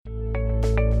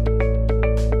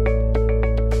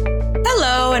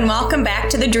Hello and welcome back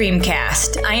to the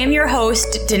Dreamcast. I am your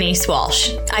host, Denise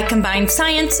Walsh. I combine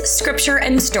science, scripture,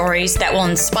 and stories that will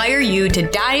inspire you to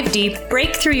dive deep,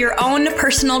 break through your own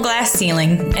personal glass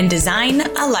ceiling, and design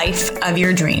a life of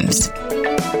your dreams.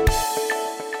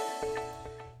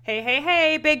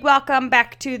 Hey, big welcome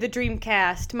back to the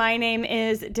Dreamcast. My name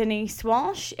is Denise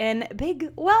Walsh, and big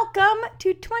welcome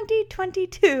to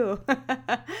 2022.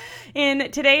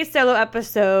 In today's solo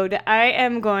episode, I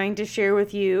am going to share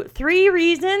with you 3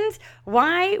 reasons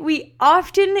why we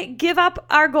often give up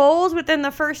our goals within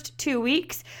the first 2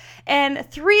 weeks, and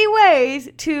 3 ways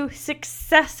to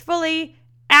successfully,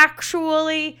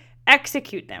 actually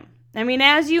execute them. I mean,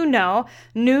 as you know,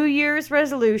 New Year's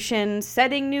resolutions,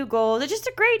 setting new goals, it's just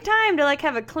a great time to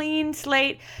have a clean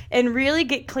slate and really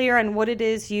get clear on what it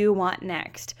is you want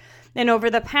next. And over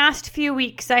the past few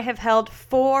weeks, I have held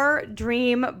 4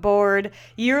 dream board,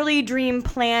 yearly dream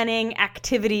planning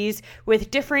activities with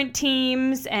different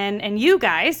teams and you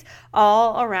guys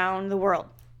all around the world.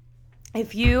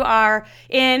 If you are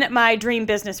in my Dream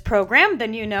Business program,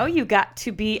 then you know you got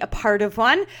to be a part of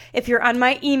one. If you're on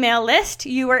my email list,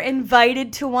 you are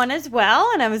invited to one as well,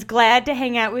 and I was glad to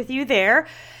hang out with you there.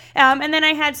 And then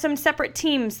I had some separate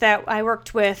teams that I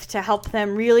worked with to help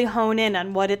them really hone in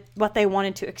on what they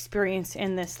wanted to experience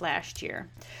in this last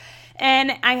year.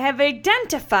 And I have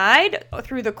identified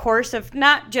through the course of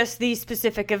not just these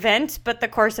specific events, but the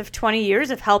course of 20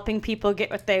 years of helping people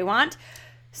get what they want,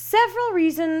 several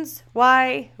reasons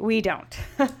why we don't.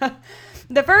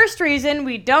 The first reason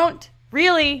we don't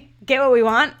really get what we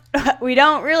want, we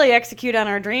don't really execute on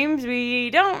our dreams, we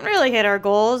don't really hit our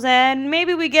goals, and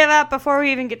maybe we give up before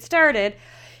we even get started,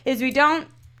 is we don't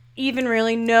even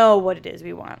really know what it is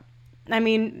we want. I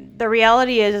mean, the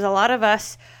reality is a lot of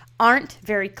us aren't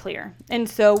very clear. And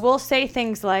so we'll say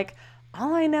things like,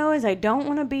 all I know is I don't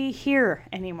want to be here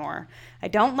anymore. I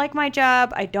don't like my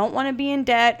job. I don't want to be in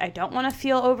debt. I don't want to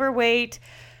feel overweight.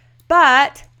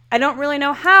 But I don't really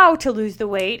know how to lose the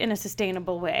weight in a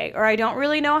sustainable way. Or I don't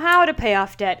really know how to pay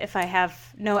off debt if I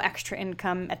have no extra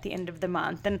income at the end of the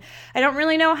month. And I don't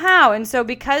really know how. And so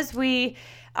because we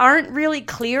aren't really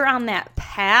clear on that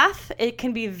path, it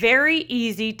can be very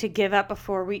easy to give up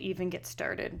before we even get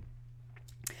started.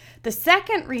 The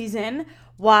second reason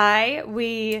why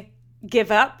we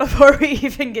give up before we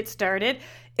even get started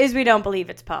is we don't believe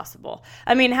it's possible.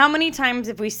 I mean, how many times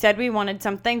have we said we wanted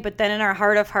something, but then in our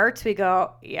heart of hearts, we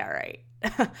go, yeah, right.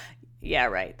 Yeah,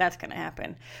 right. That's going to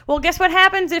happen. Well, guess what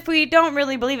happens if we don't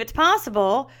really believe it's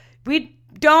possible? We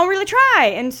don't really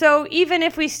try. And so even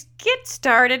if we get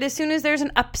started, as soon as there's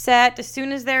an upset, as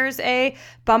soon as there's a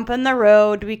bump in the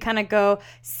road, we kind of go,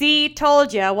 see,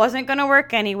 told ya, wasn't going to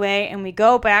work anyway. And we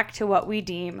go back to what we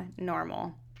deem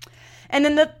normal. And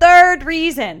then the third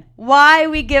reason why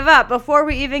we give up before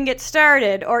we even get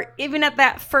started, or even at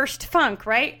that first funk,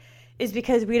 right, is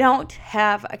because we don't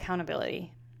have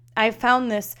accountability. I've found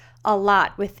this a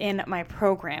lot within my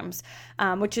programs,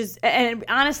 which is, and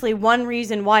honestly, one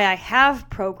reason why I have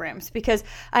programs, because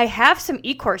I have some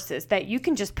e-courses that you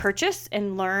can just purchase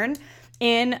and learn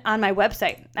on my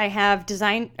website. I have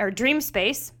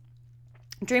Dreamspace.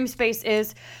 Dreamspace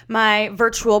is my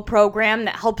virtual program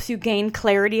that helps you gain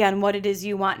clarity on what it is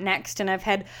you want next, and I've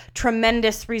had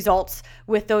tremendous results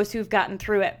with those who've gotten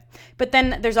through it. But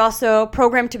then there's also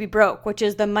Program to be Broke, which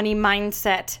is the money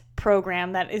mindset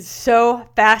program that is so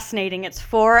fascinating. It's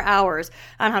 4 hours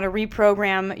on how to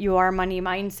reprogram your money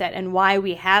mindset and why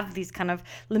we have these kind of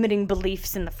limiting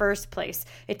beliefs in the first place.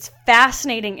 It's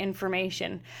fascinating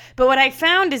information. But what I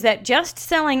found is that just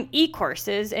selling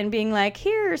e-courses and being like,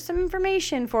 here's some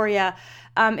information for you,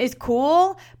 is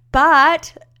cool,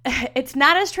 but it's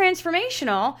not as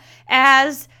transformational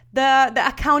as the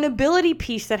accountability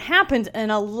piece that happens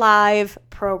in a live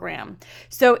program.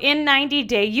 So in 90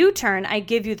 Day U-Turn, I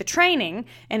give you the training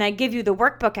and I give you the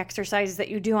workbook exercises that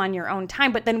you do on your own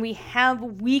time, but then we have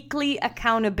weekly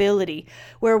accountability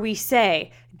where we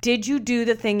say, did you do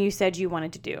the thing you said you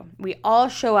wanted to do? We all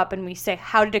show up and we say,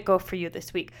 how did it go for you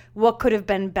this week? What could have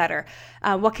been better?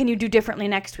 What can you do differently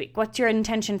next week? What's your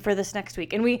intention for this next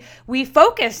week? And we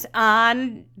focus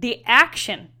on the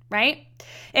action, right?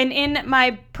 And in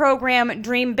my program,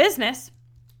 Dream Business,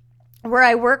 where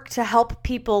I work to help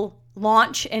people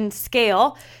launch and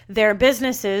scale their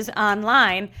businesses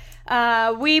online,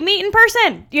 we meet in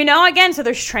person, again, so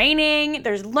there's training,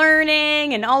 there's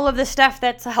learning, and all of the stuff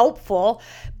that's helpful.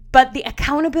 But the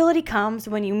accountability comes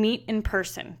when you meet in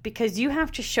person, because you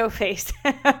have to show face,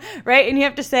 right? And you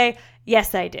have to say,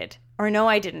 yes, I did, or no,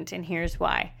 I didn't, and here's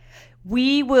why.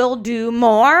 We will do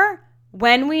more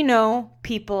when we know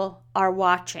people are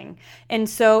watching. And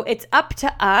so it's up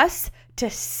to us to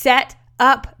set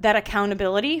up that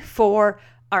accountability for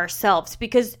ourselves,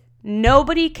 because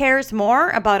nobody cares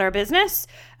more about our business,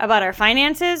 about our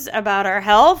finances, about our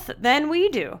health than we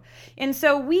do. And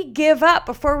so we give up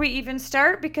before we even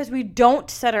start because we don't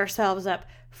set ourselves up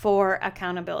for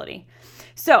accountability.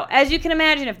 So as you can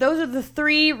imagine, if those are the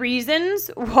 3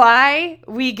 reasons why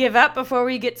we give up before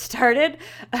we get started,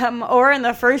 or in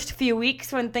the first few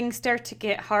weeks when things start to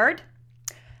get hard,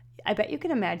 I bet you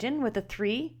can imagine what the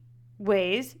 3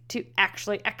 ways to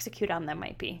actually execute on them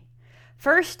might be.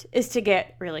 First is to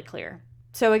get really clear.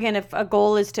 So again, if a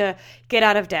goal is to get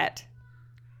out of debt,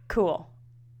 cool.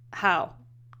 How?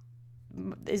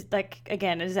 Is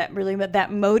that really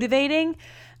that motivating?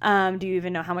 Do you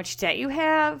even know how much debt you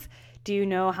have? Do you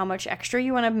know how much extra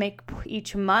you want to make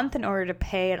each month in order to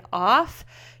pay it off?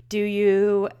 Do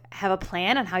you have a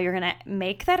plan on how you're going to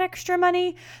make that extra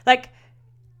money? Like,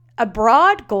 a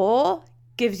broad goal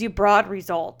gives you broad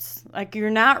results. Like, you're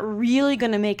not really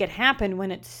going to make it happen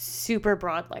when it's super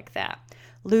broad like that.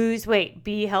 Lose weight,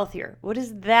 be healthier. What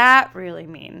does that really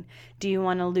mean? Do you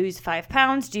want to lose 5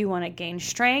 pounds? Do you want to gain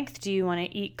strength? Do you want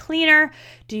to eat cleaner?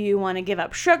 Do you want to give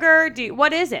up sugar?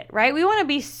 What is it, right? We want to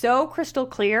be so crystal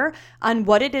clear on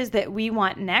what it is that we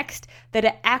want next that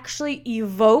it actually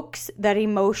evokes that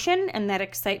emotion and that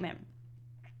excitement.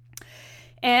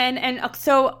 And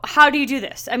so how do you do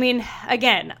this? I mean,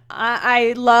 again,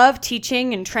 I love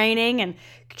teaching and training and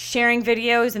sharing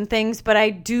videos and things, but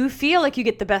I do feel like you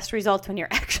get the best results when you're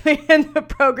actually in the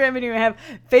program and you have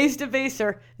face-to-face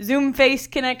or Zoom face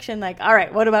connection. Like, all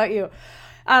right, what about you?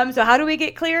 So how do we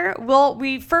get clear? Well,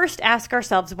 we first ask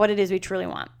ourselves what it is we truly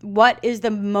want. What is the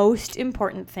most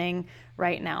important thing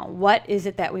right now? What is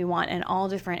it that we want in all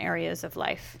different areas of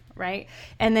life, right?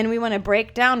 And then we want to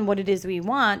break down what it is we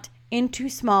want into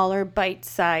smaller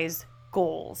bite-sized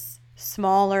goals.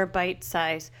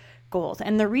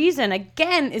 And the reason,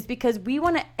 again, is because we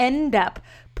want to end up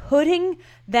putting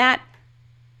that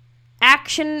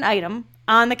action item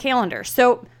on the calendar.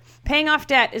 So paying off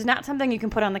debt is not something you can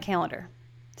put on the calendar.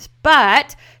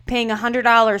 But paying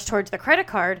 $100 towards the credit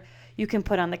card, you can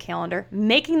put on the calendar.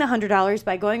 Making the $100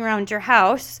 by going around your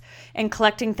house and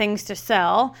collecting things to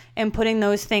sell and putting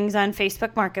those things on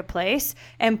Facebook Marketplace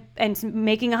and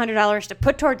making $100 to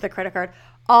put towards the credit card.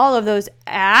 All of those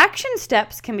action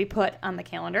steps can be put on the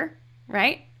calendar,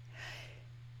 right?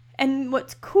 And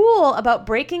what's cool about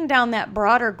breaking down that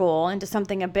broader goal into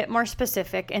something a bit more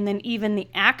specific, and then even the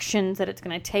actions that it's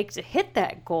going to take to hit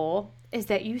that goal, is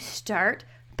that you start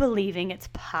believing it's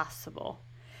possible.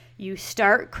 You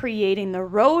start creating the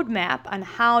roadmap on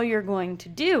how you're going to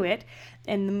do it,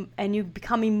 and you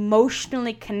become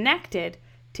emotionally connected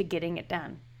to getting it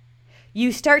done.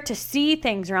 You start to see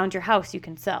things around your house you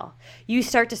can sell. You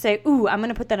start to say, ooh, I'm going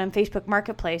to put that on Facebook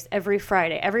Marketplace every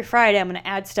Friday. Every Friday, I'm going to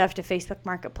add stuff to Facebook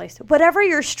Marketplace. Whatever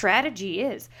your strategy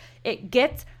is, it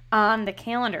gets on the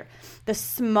calendar. The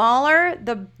smaller,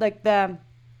 the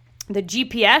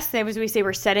GPS, as we say,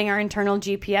 we're setting our internal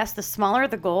GPS, the smaller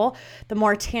the goal, the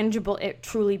more tangible it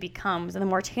truly becomes. And the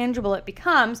more tangible it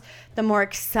becomes, the more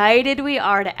excited we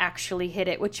are to actually hit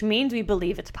it, which means we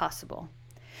believe it's possible.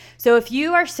 So if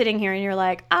you are sitting here and you're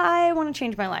like, I want to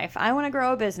change my life, I want to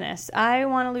grow a business, I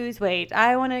want to lose weight,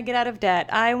 I want to get out of debt,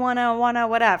 I want to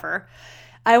whatever,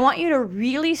 I want you to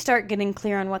really start getting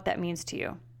clear on what that means to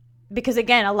you. Because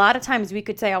again, a lot of times we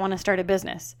could say, I want to start a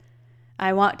business.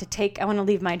 I want to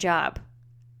leave my job.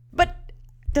 But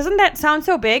doesn't that sound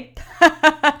so big?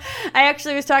 I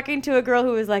actually was talking to a girl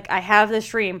who was like, I have this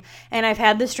dream, and I've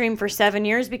had this dream for 7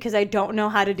 years because I don't know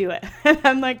how to do it. And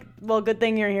I'm like, well, good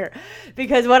thing you're here.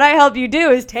 Because what I help you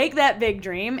do is take that big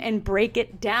dream and break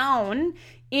it down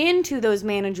into those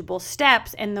manageable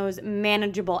steps and those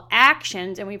manageable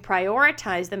actions, and we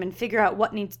prioritize them and figure out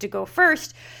what needs to go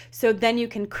first, so then you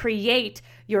can create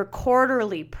your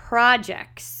quarterly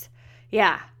projects.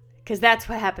 Yeah, because that's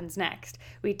what happens next.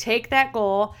 We take that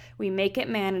goal, we make it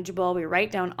manageable, we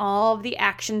write down all of the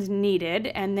actions needed,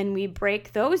 and then we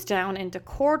break those down into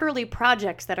quarterly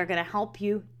projects that are going to help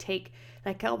you take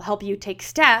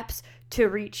steps to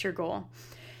reach your goal.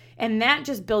 And that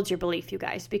just builds your belief, you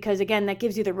guys, because again, that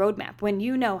gives you the roadmap. When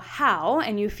you know how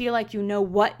and you feel like you know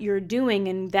what you're doing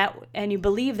and you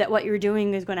believe that what you're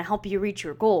doing is going to help you reach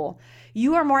your goal,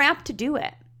 you are more apt to do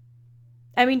it.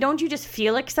 I mean, don't you just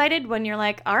feel excited when you're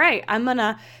like, all right, I'm going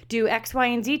to do X, Y,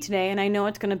 and Z today, and I know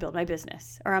it's going to build my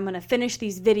business, or I'm going to finish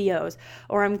these videos,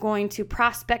 or I'm going to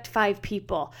prospect 5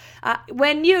 people.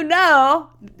 When you know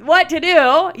what to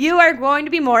do, you are going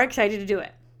to be more excited to do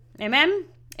it. Amen?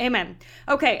 Amen.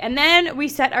 Okay, and then we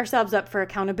set ourselves up for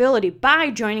accountability by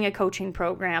joining a coaching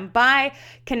program, by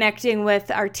connecting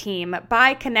with our team,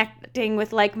 by connecting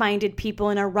with like-minded people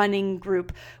in a running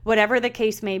group, whatever the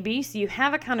case may be, so you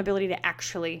have accountability to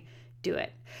actually do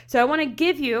it. So I want to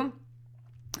give you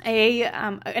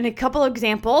a couple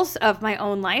examples of my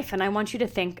own life, and I want you to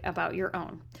think about your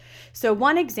own. So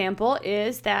one example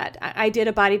is that I did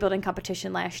a bodybuilding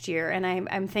competition last year, and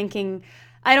I'm thinking,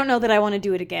 I don't know that I want to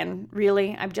do it again,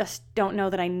 really. I just don't know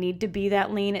that I need to be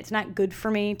that lean. It's not good for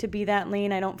me to be that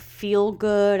lean. I don't feel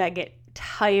good. I get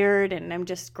tired and I'm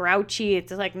just grouchy.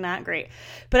 It's like not great.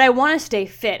 But I want to stay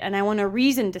fit and I want a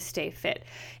reason to stay fit.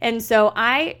 And so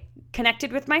I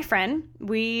connected with my friend.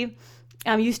 We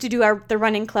used to do the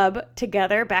running club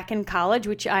together back in college,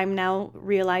 which I'm now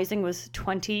realizing was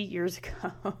 20 years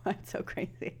ago. That's so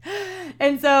crazy.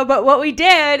 But what we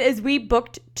did is we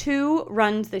booked 2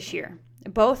 runs this year.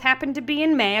 Both happened to be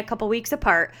in May, a couple weeks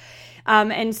apart.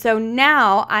 And so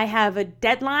now I have a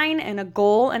deadline and a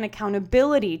goal and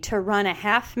accountability to run a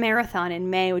half marathon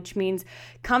in May, which means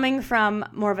coming from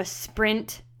more of a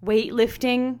sprint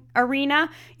weightlifting arena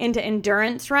into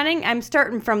endurance running. I'm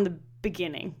starting from the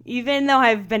beginning. Even though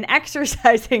I've been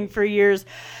exercising for years,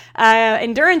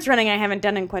 endurance running I haven't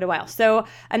done in quite a while. So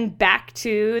I'm back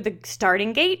to the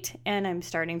starting gate and I'm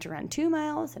starting to run 2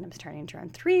 miles and I'm starting to run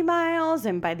 3 miles.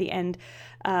 And by the end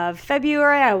of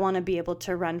February, I want to be able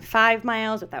to run 5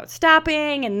 miles without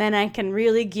stopping. And then I can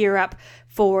really gear up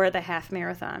for the half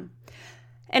marathon.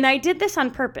 And I did this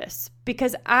on purpose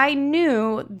because I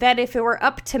knew that if it were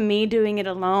up to me doing it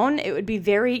alone, it would be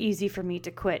very easy for me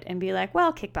to quit and be like,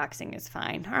 well, kickboxing is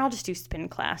fine, or I'll just do spin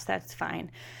class, that's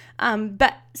fine.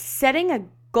 But setting a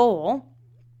goal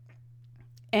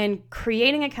and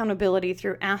creating accountability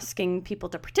through asking people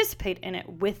to participate in it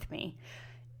with me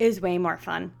is way more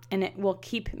fun, and it will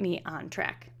keep me on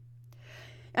track.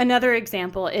 Another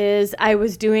example is I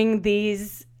was doing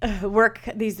these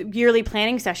yearly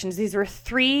planning sessions. These were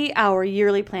 3-hour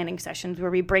yearly planning sessions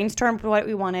where we brainstormed what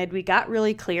we wanted. We got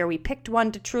really clear. We picked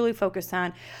one to truly focus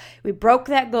on. We broke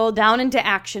that goal down into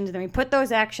actions, and then we put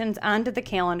those actions onto the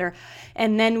calendar,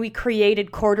 and then we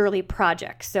created quarterly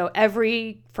projects. So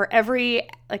for every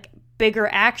bigger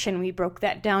action, we broke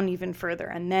that down even further,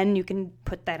 and then you can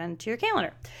put that into your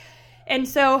calendar. And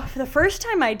so for the first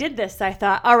time I did this, I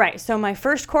thought, all right, so my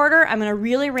first quarter, I'm going to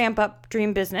really ramp up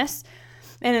Dream Business.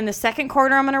 And in the second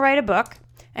quarter, I'm going to write a book.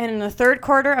 And in the third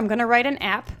quarter, I'm going to write an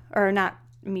app, or not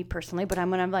me personally, but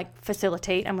I'm going to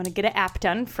facilitate. I'm going to get an app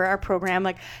done for our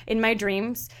program. In my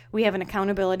dreams, we have an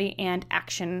accountability and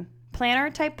action planner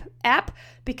type app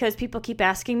because people keep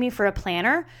asking me for a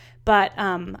planner. But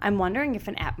I'm wondering if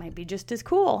an app might be just as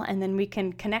cool. And then we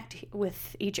can connect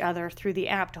with each other through the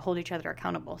app to hold each other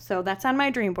accountable. So that's on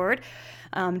my dream board.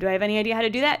 Do I have any idea how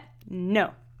to do that? No,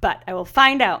 but I will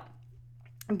find out.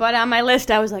 But on my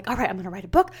list, I was like, all right, I'm going to write a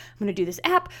book. I'm going to do this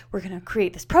app. We're going to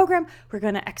create this program. We're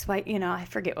going to I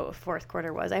forget what the fourth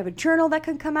quarter was. I have a journal that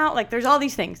can come out. There's all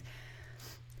these things.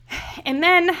 And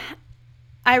then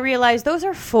I realized those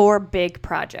are 4 big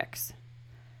projects.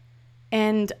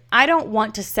 And I don't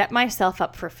want to set myself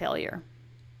up for failure.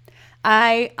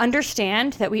 I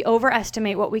understand that we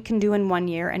overestimate what we can do in 1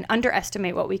 year and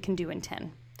underestimate what we can do in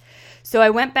 10. So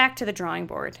I went back to the drawing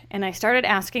board and I started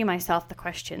asking myself the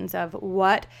questions of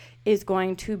what is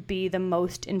going to be the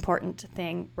most important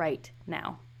thing right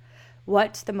now?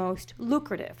 What's the most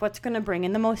lucrative? What's going to bring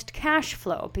in the most cash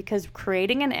flow? Because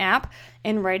creating an app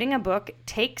and writing a book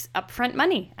takes upfront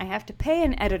money. I have to pay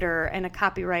an editor and a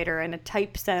copywriter and a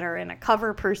typesetter and a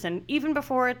cover person even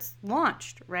before it's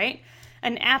launched, right?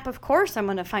 An app, of course, I'm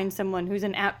going to find someone who's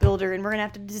an app builder and we're going to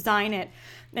have to design it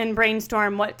and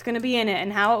brainstorm what's going to be in it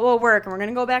and how it will work. And we're going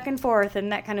to go back and forth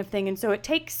and that kind of thing. And so it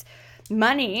takes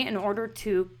money in order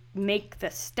to make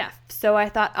this stuff. So I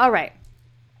thought, all right,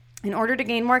 in order to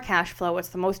gain more cash flow, what's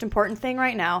the most important thing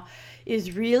right now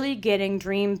is really getting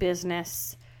Dream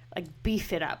Business,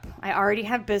 beef it up. I already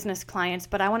have business clients,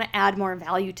 but I want to add more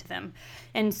value to them.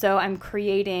 And so I'm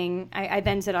creating, I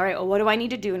then said, all right, well, what do I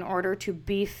need to do in order to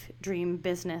beef Dream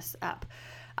Business up?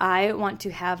 I want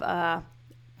to have a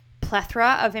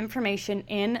plethora of information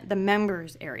in the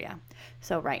members area.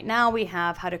 So right now we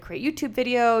have how to create YouTube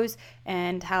videos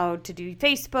and how to do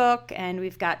Facebook, and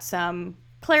we've got some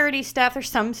clarity stuff. There's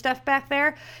some stuff back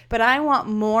there, but I want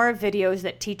more videos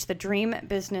that teach the Dream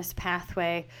Business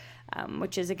pathway,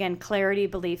 which is, again, clarity,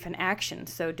 belief, and action.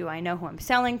 So do I know who I'm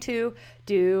selling to?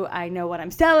 Do I know what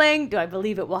I'm selling? Do I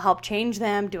believe it will help change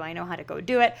them? Do I know how to go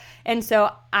do it? And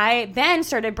so I then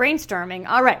started brainstorming.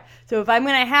 All right, so if I'm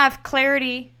going to have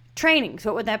clarity trainings,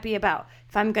 what would that be about?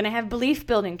 If I'm going to have belief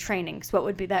building trainings, what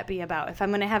would that be about? If I'm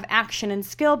going to have action and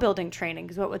skill building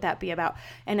trainings, what would that be about?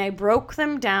 And I broke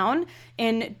them down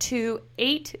into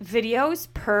 8 videos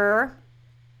per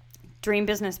Dream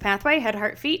Business Pathway, Head,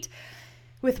 Heart, Feet,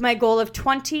 with my goal of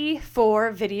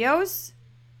 24 videos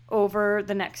over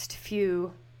the next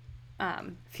few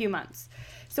months.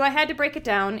 So I had to break it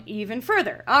down even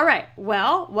further. All right,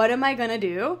 well, what am I going to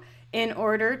do in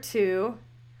order to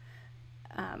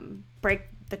break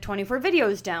the 24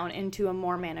 videos down into a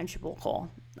more manageable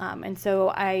goal? And so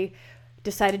I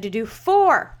decided to do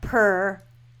 4 per,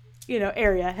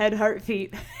 area, head, heart,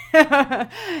 feet,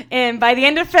 and by the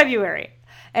end of February.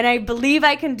 And I believe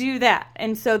I can do that.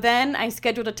 And so then I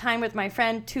scheduled a time with my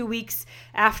friend 2 weeks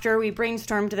after we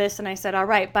brainstormed this. And I said, all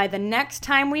right, by the next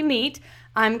time we meet,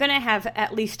 I'm going to have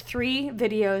at least 3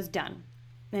 videos done.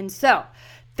 And so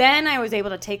then I was able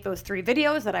to take those 3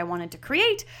 videos that I wanted to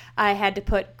create. I had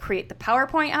to create the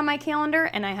PowerPoint on my calendar,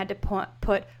 and I had to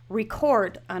put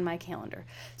record on my calendar.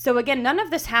 So again, none of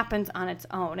this happens on its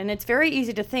own. And it's very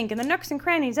easy to think in the nooks and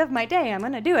crannies of my day, I'm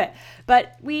going to do it.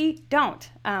 But we don't.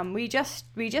 We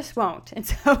just won't. And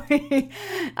so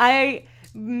I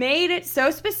made it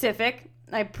so specific.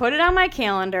 I put it on my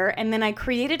calendar, and then I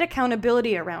created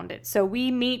accountability around it. So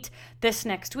we meet this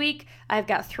next week. I've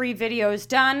got 3 videos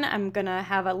done. I'm going to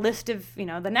have a list of, the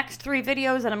next 3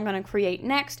 videos that I'm going to create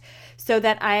next so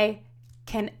that I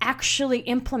can actually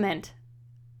implement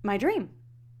my dream.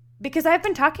 Because I've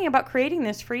been talking about creating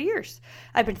this for years.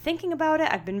 I've been thinking about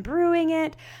it. I've been brewing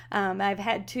it. I've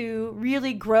had to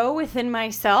really grow within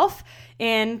myself.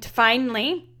 And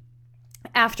finally,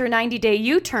 after 90-Day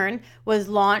U-Turn was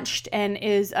launched and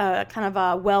is kind of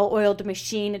a well-oiled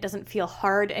machine, it doesn't feel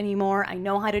hard anymore. I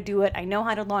know how to do it. I know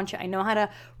how to launch it. I know how to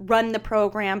run the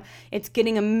program. It's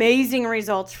getting amazing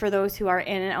results for those who are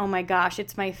in it. Oh my gosh,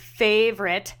 it's my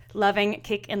favorite loving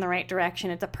kick in the right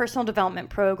direction. It's a personal development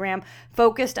program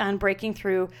focused on breaking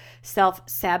through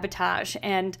self-sabotage.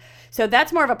 And so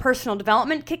that's more of a personal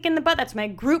development kick in the butt. That's my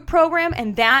group program,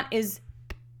 and that has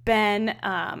been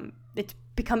it's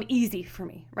become easy for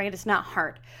me, right? It's not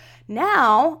hard.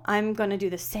 Now I'm going to do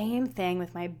the same thing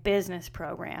with my business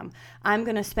program. I'm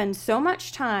going to spend so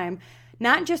much time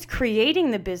not just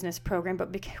creating the business program,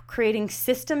 but creating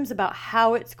systems about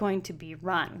how it's going to be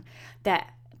run.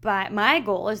 My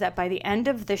goal is that by the end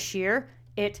of this year,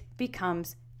 it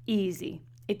becomes easy.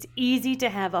 It's easy to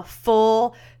have a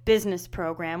full business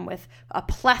program with a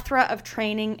plethora of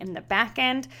training in the back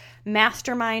end,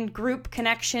 mastermind group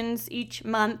connections each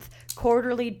month,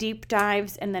 quarterly deep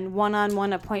dives, and then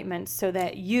one-on-one appointments so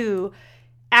that you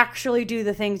actually do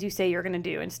the things you say you're going to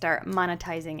do and start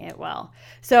monetizing it well.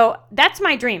 So that's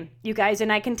my dream, you guys. And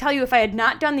I can tell you, if I had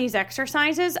not done these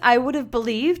exercises, I would have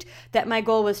believed that my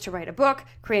goal was to write a book,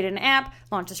 create an app,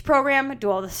 launch this program, do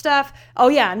all this stuff. Oh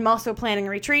yeah, I'm also planning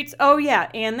retreats. Oh yeah,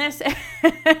 and this.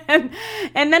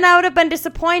 And then I would have been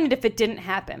disappointed if it didn't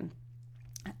happen.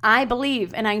 I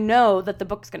believe and I know that the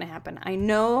book's going to happen. I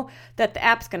know that the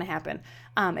app's going to happen.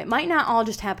 It might not all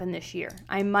just happen this year.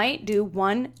 I might do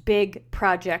one big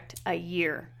project a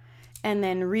year and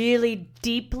then really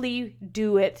deeply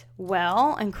do it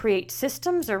well and create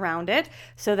systems around it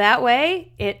so that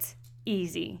way it's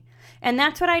easy. And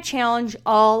that's what I challenge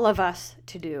all of us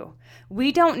to do.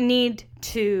 We don't need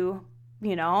to,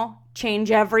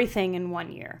 change everything in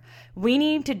 1 year. We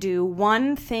need to do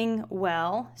one thing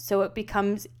well so it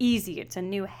becomes easy. It's a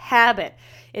new habit.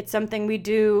 It's something we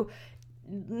do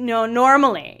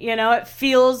normally. It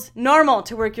feels normal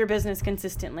to work your business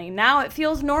consistently. Now it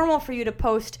feels normal for you to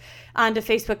post onto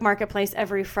Facebook Marketplace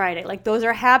every Friday. Like, those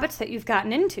are habits that you've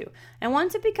gotten into. And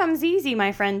once it becomes easy,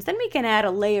 my friends, then we can add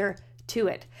a layer to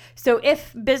it. So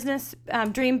if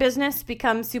dream business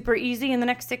becomes super easy in the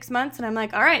next 6 months, and I'm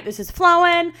like, all right, this is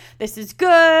flowing, this is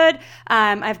good.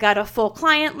 I've got a full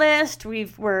client list.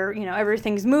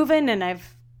 Everything's moving, and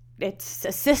it's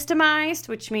systemized,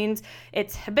 which means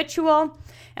it's habitual.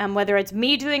 Whether it's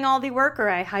me doing all the work or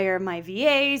I hire my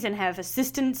VAs and have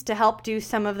assistants to help do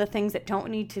some of the things that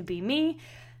don't need to be me,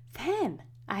 then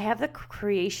I have the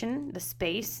creation, the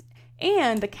space,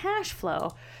 and the cash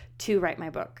flow to write my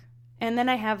book. And then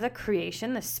I have the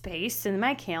creation, the space in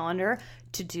my calendar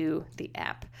to do the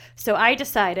app. So I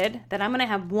decided that I'm going to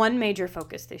have one major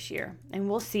focus this year. And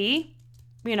we'll see,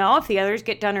 if the others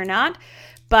get done or not.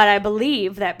 But I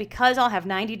believe that because I'll have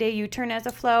 90-Day U-Turn as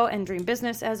a flow and Dream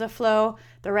Business as a flow,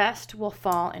 the rest will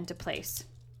fall into place.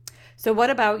 So what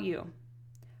about you?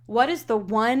 What is the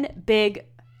one big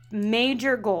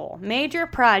major goal, major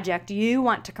project you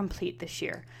want to complete this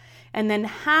year? And then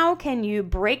how can you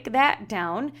break that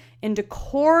down into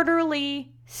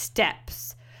quarterly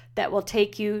steps that will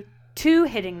take you to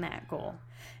hitting that goal.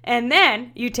 And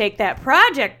then you take that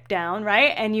project down,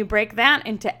 right? And you break that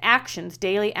into actions,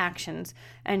 daily actions,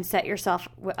 and set yourself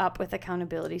up with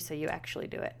accountability so you actually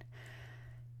do it.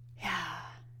 Yeah.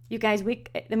 You guys,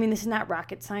 this is not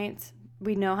rocket science.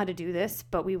 We know how to do this,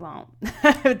 but we won't.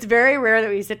 It's very rare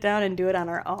that we sit down and do it on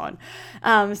our own.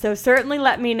 So certainly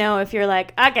let me know if you're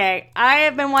like, okay, I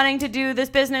have been wanting to do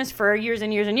this business for years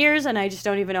and years and years, and I just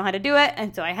don't even know how to do it.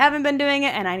 And so I haven't been doing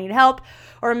it and I need help.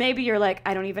 Or maybe you're like,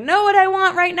 I don't even know what I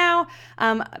want right now.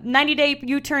 90-day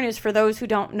U-turn is for those who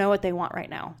don't know what they want right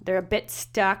now. They're a bit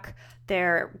stuck.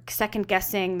 They're second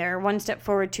guessing. They're one step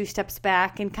forward, two steps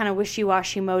back, and kind of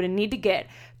wishy-washy mode and need to get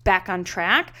back on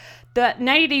track. The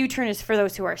 90-day U-turn is for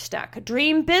those who are stuck.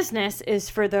 Dream business is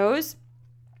for those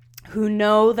who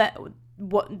know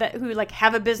who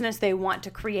have a business they want to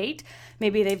create.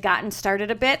 Maybe they've gotten started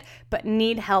a bit, but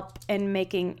need help in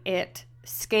making it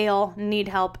scale, need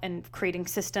help in creating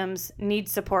systems, need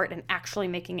support in actually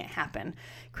making it happen.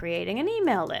 Creating an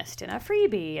email list and a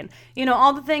freebie and,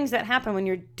 all the things that happen when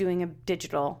you're doing a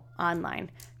digital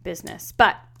online business.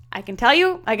 But I can tell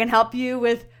you, I can help you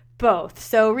with both.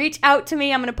 So reach out to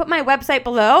me. I'm going to put my website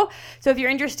below. So if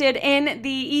you're interested in the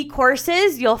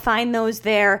e-courses, you'll find those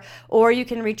there, or you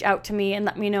can reach out to me and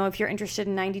let me know if you're interested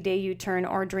in 90-day U-turn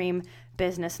or dream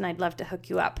business, and I'd love to hook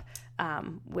you up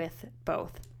with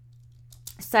both.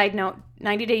 Side note,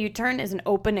 90-day U-turn is an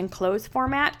open and close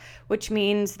format, which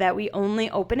means that we only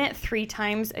open it 3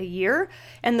 times a year.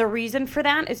 And the reason for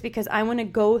that is because I want to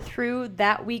go through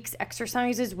that week's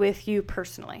exercises with you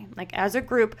personally. Like as a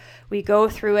group, we go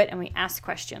through it and we ask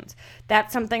questions.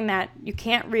 That's something that you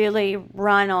can't really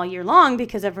run all year long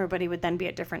because everybody would then be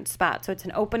at different spots. So it's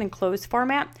an open and closed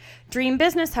format. Dream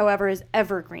Business, however, is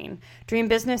evergreen. Dream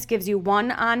Business gives you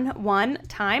one-on-one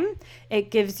time.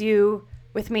 It gives you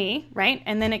with me, right?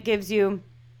 And then it gives you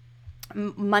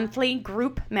monthly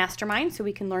group mastermind so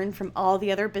we can learn from all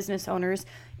the other business owners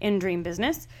in Dream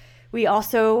Business. We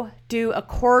also do a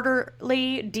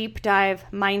quarterly deep dive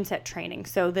mindset training.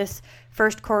 So this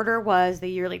first quarter was the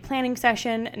yearly planning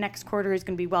session. Next quarter is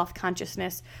going to be wealth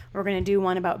consciousness. We're going to do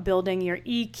one about building your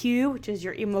EQ, which is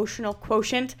your emotional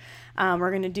quotient. We're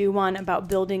going to do one about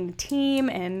building the team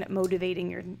and motivating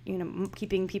your,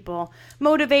 keeping people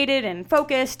motivated and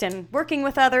focused and working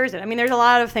with others. And there's a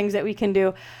lot of things that we can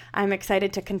do. I'm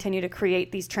excited to continue to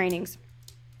create these trainings.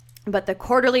 But the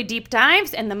quarterly deep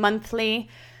dives and the monthly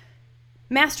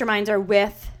masterminds are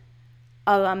with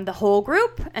the whole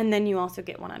group, and then you also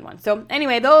get one-on-one. So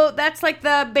anyway, though, that's like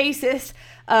the basis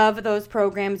of those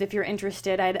programs. If you're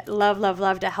interested, I'd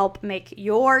love to help make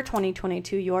your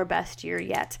 2022 your best year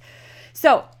yet.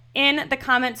 So in the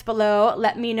comments below,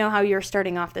 let me know how you're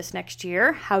starting off this next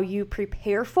year, how you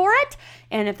prepare for it,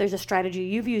 and if there's a strategy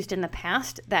you've used in the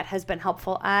past that has been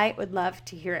helpful. I would love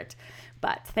to hear it.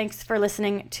 But thanks for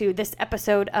listening to this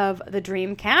episode of the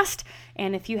Dreamcast.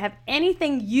 And if you have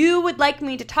anything you would like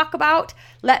me to talk about,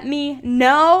 let me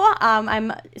know.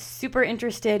 I'm super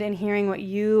interested in hearing what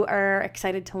you are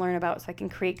excited to learn about so I can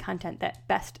create content that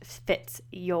best fits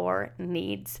your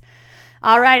needs.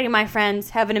 Alrighty, my friends,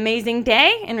 have an amazing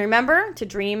day. And remember to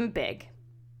dream big.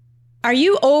 Are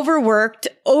you overworked,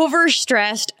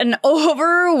 overstressed, and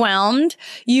overwhelmed?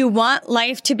 You want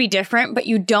life to be different, but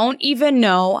you don't even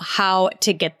know how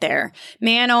to get there.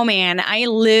 Man, oh man, I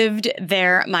lived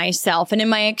there myself. And in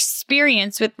my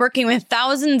experience with working with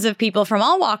thousands of people from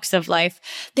all walks of life,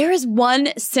 there is one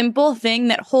simple thing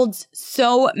that holds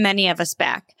so many of us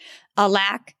back: a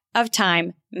lack of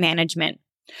time management.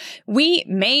 We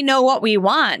may know what we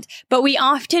want, but we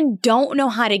often don't know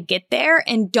how to get there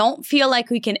and don't feel like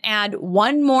we can add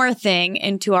one more thing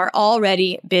into our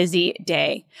already busy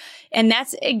day. And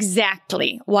that's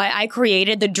exactly why I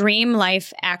created the Dream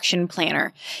Life Action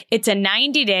Planner. It's a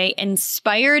 90-day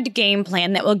inspired game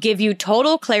plan that will give you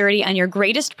total clarity on your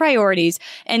greatest priorities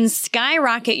and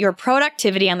skyrocket your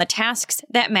productivity on the tasks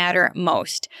that matter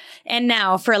most. And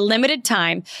now, for a limited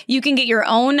time, you can get your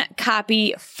own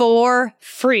copy for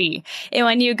free. And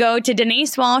when you go to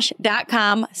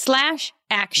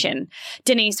DeniseWalsh.com/action.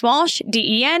 Denise Walsh,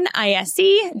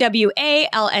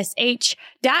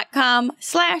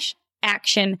 DeniseWalsh.com/action,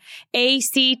 ACTION.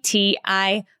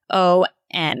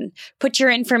 Put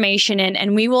your information in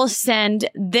and we will send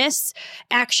this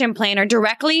action planner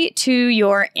directly to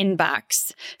your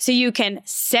inbox so you can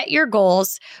set your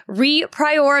goals,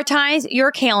 reprioritize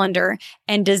your calendar,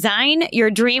 and design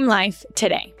your dream life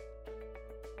today.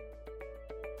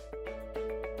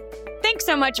 Thanks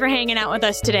so much for hanging out with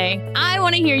us today. I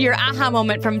want to hear your aha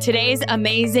moment from today's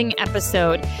amazing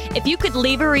episode. If you could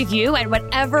leave a review at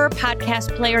whatever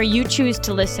podcast player you choose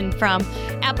to listen from,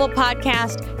 Apple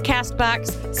Podcast,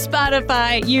 Castbox,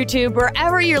 Spotify, YouTube,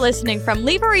 wherever you're listening from,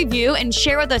 leave a review and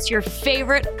share with us your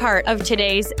favorite part of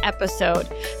today's episode.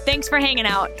 Thanks for hanging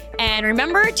out, and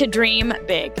remember to dream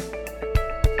big.